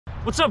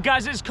What's up,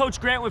 guys? This is Coach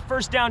Grant with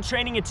First Down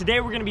Training, and today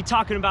we're going to be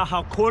talking about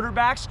how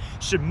quarterbacks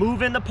should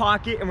move in the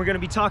pocket, and we're going to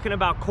be talking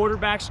about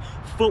quarterbacks'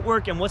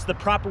 footwork and what's the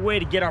proper way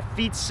to get our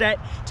feet set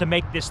to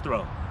make this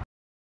throw.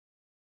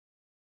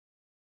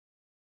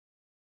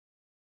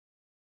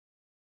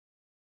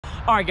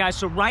 All right, guys,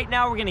 so right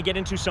now we're going to get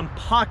into some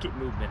pocket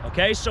movement,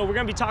 okay? So we're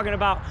going to be talking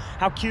about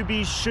how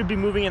QBs should be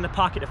moving in the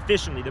pocket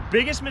efficiently. The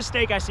biggest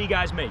mistake I see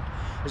guys make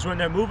is when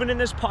they're moving in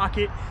this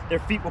pocket, their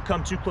feet will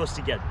come too close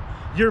together.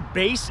 Your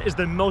base is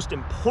the most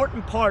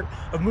important part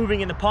of moving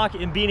in the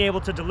pocket and being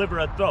able to deliver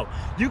a throw.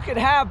 You could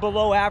have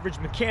below average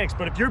mechanics,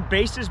 but if your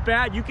base is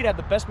bad, you could have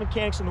the best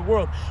mechanics in the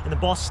world and the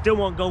ball still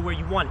won't go where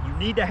you want it. You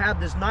need to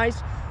have this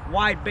nice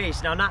wide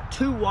base. Now, not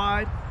too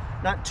wide,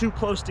 not too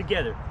close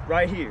together,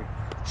 right here.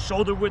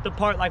 Shoulder width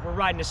apart like we're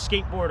riding a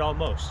skateboard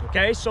almost,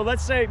 okay? So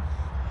let's say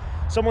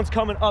someone's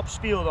coming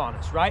upfield on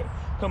us, right?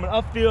 Coming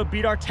upfield,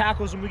 beat our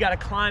tackles, and we gotta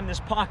climb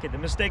this pocket. The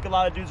mistake a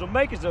lot of dudes will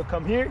make is they'll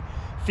come here,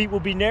 feet will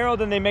be narrow,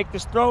 then they make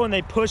this throw and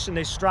they push and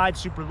they stride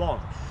super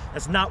long.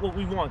 That's not what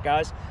we want,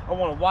 guys. I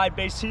want a wide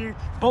base here,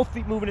 both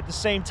feet moving at the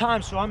same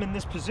time, so I'm in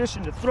this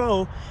position to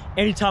throw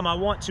anytime I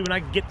want to and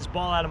I can get this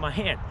ball out of my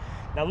hand.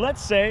 Now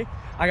let's say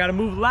I gotta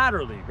move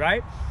laterally,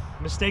 right?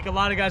 Mistake a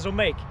lot of guys will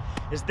make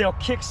is they'll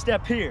kick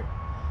step here.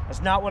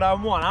 That's not what I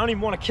want. I don't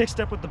even want to kick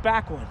step with the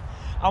back one.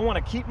 I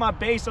want to keep my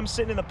base. I'm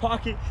sitting in the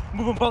pocket,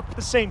 moving both at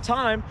the same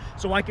time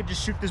so I could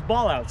just shoot this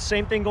ball out.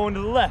 Same thing going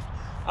to the left.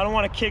 I don't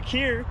want to kick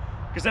here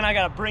because then I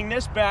got to bring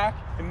this back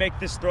and make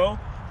this throw.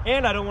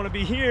 And I don't want to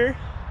be here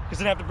because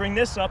then I have to bring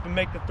this up and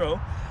make the throw.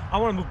 I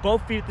want to move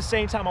both feet at the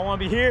same time. I want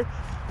to be here,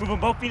 moving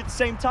both feet at the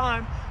same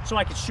time so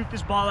I can shoot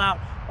this ball out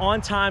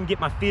on time,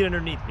 get my feet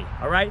underneath me,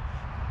 all right?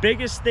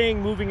 Biggest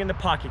thing moving in the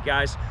pocket,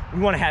 guys.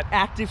 We want to have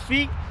active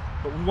feet,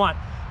 but we want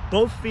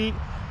both feet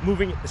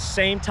moving at the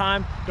same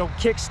time. Don't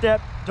kick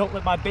step. Don't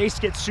let my base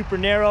get super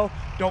narrow.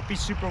 Don't be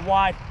super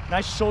wide.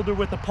 Nice shoulder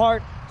width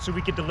apart so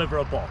we can deliver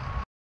a ball.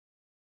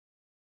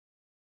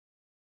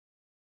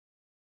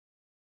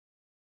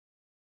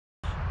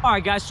 All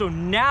right, guys, so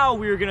now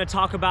we're gonna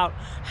talk about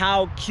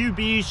how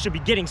QBs should be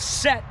getting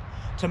set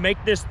to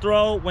make this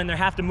throw when they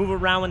have to move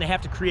around, when they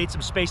have to create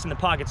some space in the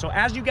pocket. So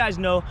as you guys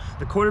know,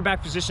 the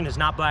quarterback position is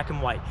not black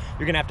and white.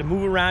 You're gonna have to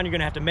move around, you're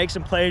gonna have to make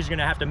some plays, you're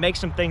gonna have to make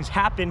some things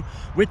happen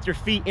with your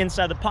feet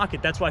inside the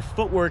pocket. That's why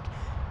footwork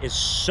is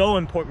so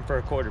important for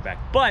a quarterback.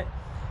 But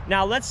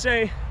now let's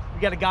say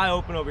we got a guy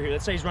open over here.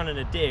 Let's say he's running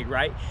a dig,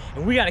 right?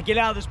 And we gotta get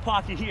out of this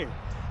pocket here.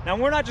 Now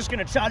we're not just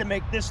gonna try to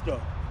make this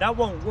throw. That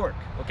won't work,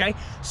 okay?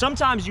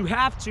 Sometimes you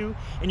have to,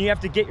 and you have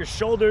to get your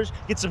shoulders,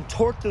 get some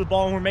torque to the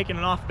ball when we're making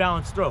an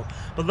off-balance throw.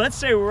 But let's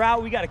say we're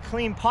out, we got a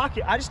clean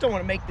pocket. I just don't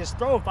wanna make this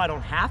throw if I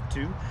don't have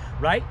to,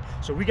 right?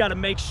 So we gotta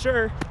make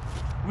sure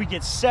we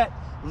get set,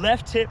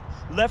 left hip,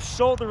 left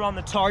shoulder on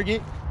the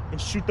target,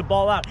 and shoot the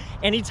ball out.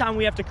 Anytime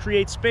we have to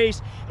create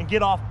space and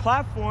get off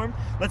platform,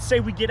 let's say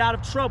we get out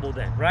of trouble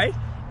then, right?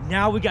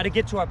 Now we gotta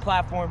get to our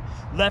platform,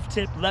 left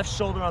hip, left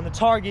shoulder on the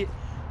target,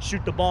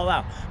 shoot the ball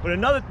out. But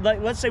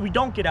let's say we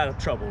don't get out of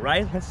trouble,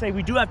 right? Let's say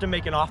we do have to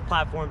make an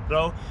off-platform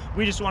throw.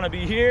 We just want to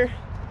be here,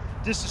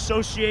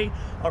 disassociate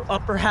our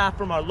upper half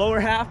from our lower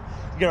half,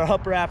 get our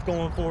upper half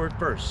going forward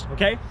first,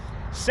 okay?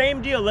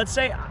 Same deal. Let's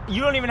say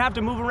you don't even have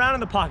to move around in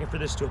the pocket for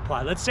this to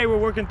apply. Let's say we're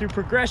working through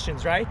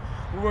progressions, right?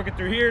 We're working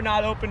through here,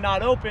 not open,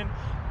 not open.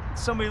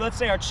 Somebody, let's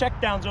say our check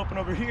down's open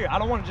over here. I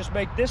don't want to just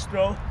make this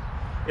throw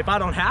if I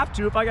don't have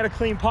to. If I got a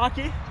clean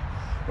pocket,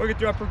 working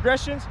through our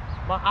progressions,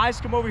 my eyes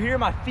come over here,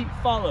 my feet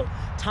follow.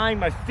 Tying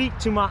my feet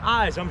to my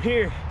eyes, I'm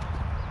here.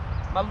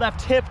 My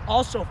left hip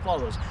also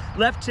follows.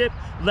 Left hip,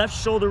 left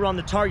shoulder on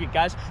the target,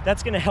 guys.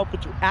 That's gonna help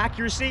with your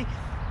accuracy.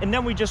 And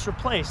then we just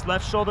replace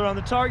left shoulder on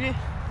the target,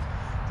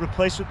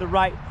 replace with the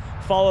right,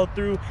 follow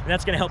through, and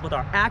that's gonna help with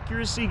our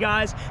accuracy,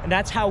 guys. And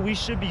that's how we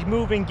should be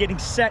moving, getting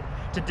set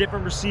to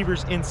different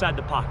receivers inside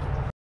the pocket.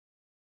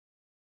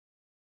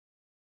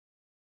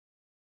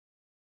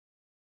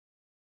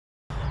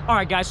 All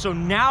right, guys, so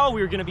now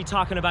we're gonna be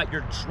talking about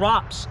your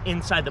drops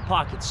inside the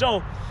pocket.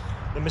 So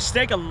the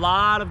mistake a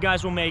lot of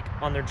guys will make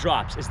on their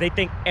drops is they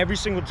think every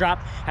single drop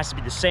has to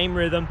be the same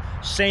rhythm,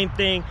 same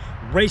thing,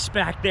 race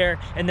back there,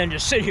 and then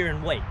just sit here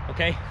and wait,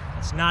 okay?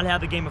 That's not how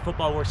the game of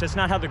football works. That's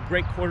not how the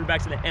great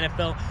quarterbacks in the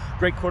NFL,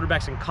 great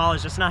quarterbacks in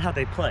college, that's not how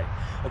they play,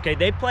 okay?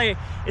 They play,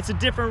 it's a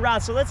different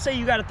route. So let's say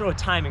you gotta throw a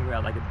timing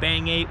route, like a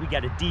bang 8, we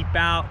got a deep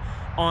out,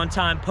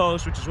 on-time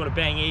post, which is what a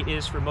bang 8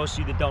 is for most of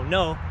you that don't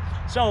know.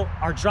 So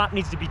our drop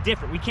needs to be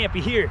different. We can't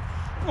be here,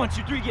 1,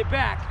 2, 3, get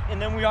back,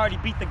 and then we already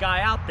beat the guy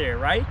out there,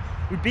 right?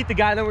 We beat the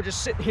guy, and then we're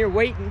just sitting here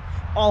waiting.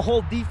 Our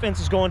whole defense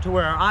is going to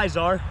where our eyes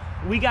are.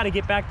 We got to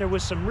get back there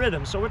with some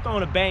rhythm. So we're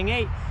throwing a bang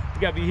 8.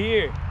 We got to be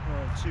here,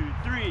 1, 2,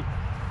 3,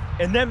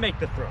 and then make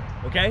the throw,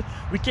 okay?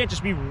 We can't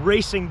just be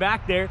racing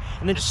back there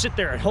and then just sit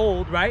there and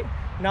hold, right?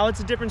 Now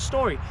it's a different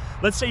story.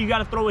 Let's say you got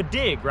to throw a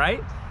dig,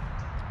 right?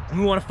 And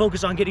we want to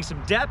focus on getting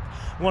some depth.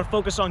 We want to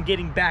focus on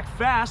getting back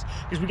fast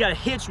because we got to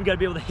hitch. We got to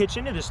be able to hitch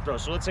into this throw.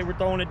 So let's say we're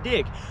throwing a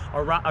dig.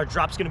 Our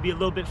drop's going to be a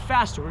little bit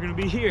faster. We're going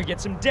to be here,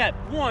 get some depth.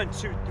 1, 2,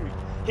 3.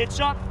 Hitch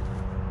up,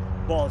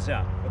 ball's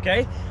out.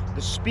 okay?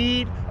 The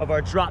speed of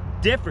our drop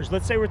differs.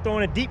 Let's say we're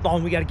throwing a deep ball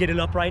and we gotta get it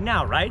up right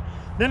now, right?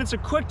 Then it's a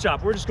quick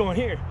drop. We're just going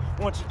here,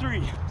 1, 2,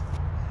 3.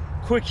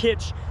 Quick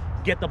hitch,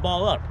 get the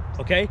ball up,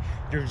 okay?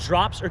 Your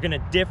drops are gonna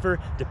differ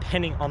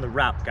depending on the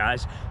route,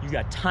 guys. You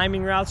got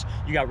timing routes,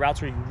 you got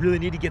routes where you really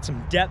need to get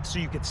some depth so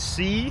you can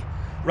see,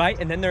 right?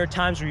 And then there are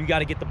times where you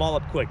gotta get the ball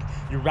up quick.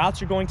 Your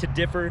routes are going to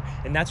differ,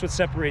 and that's what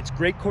separates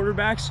great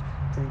quarterbacks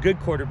from good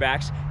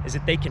quarterbacks, is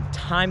that they can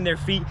time their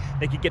feet,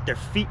 they can get their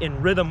feet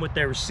in rhythm with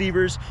their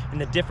receivers and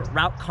the different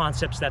route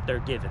concepts that they're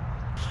given.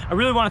 I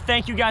really want to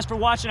thank you guys for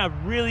watching. I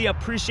really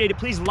appreciate it.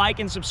 Please like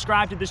and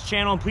subscribe to this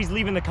channel, and please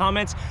leave in the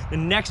comments the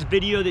next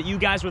video that you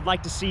guys would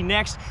like to see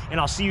next, and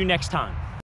I'll see you next time.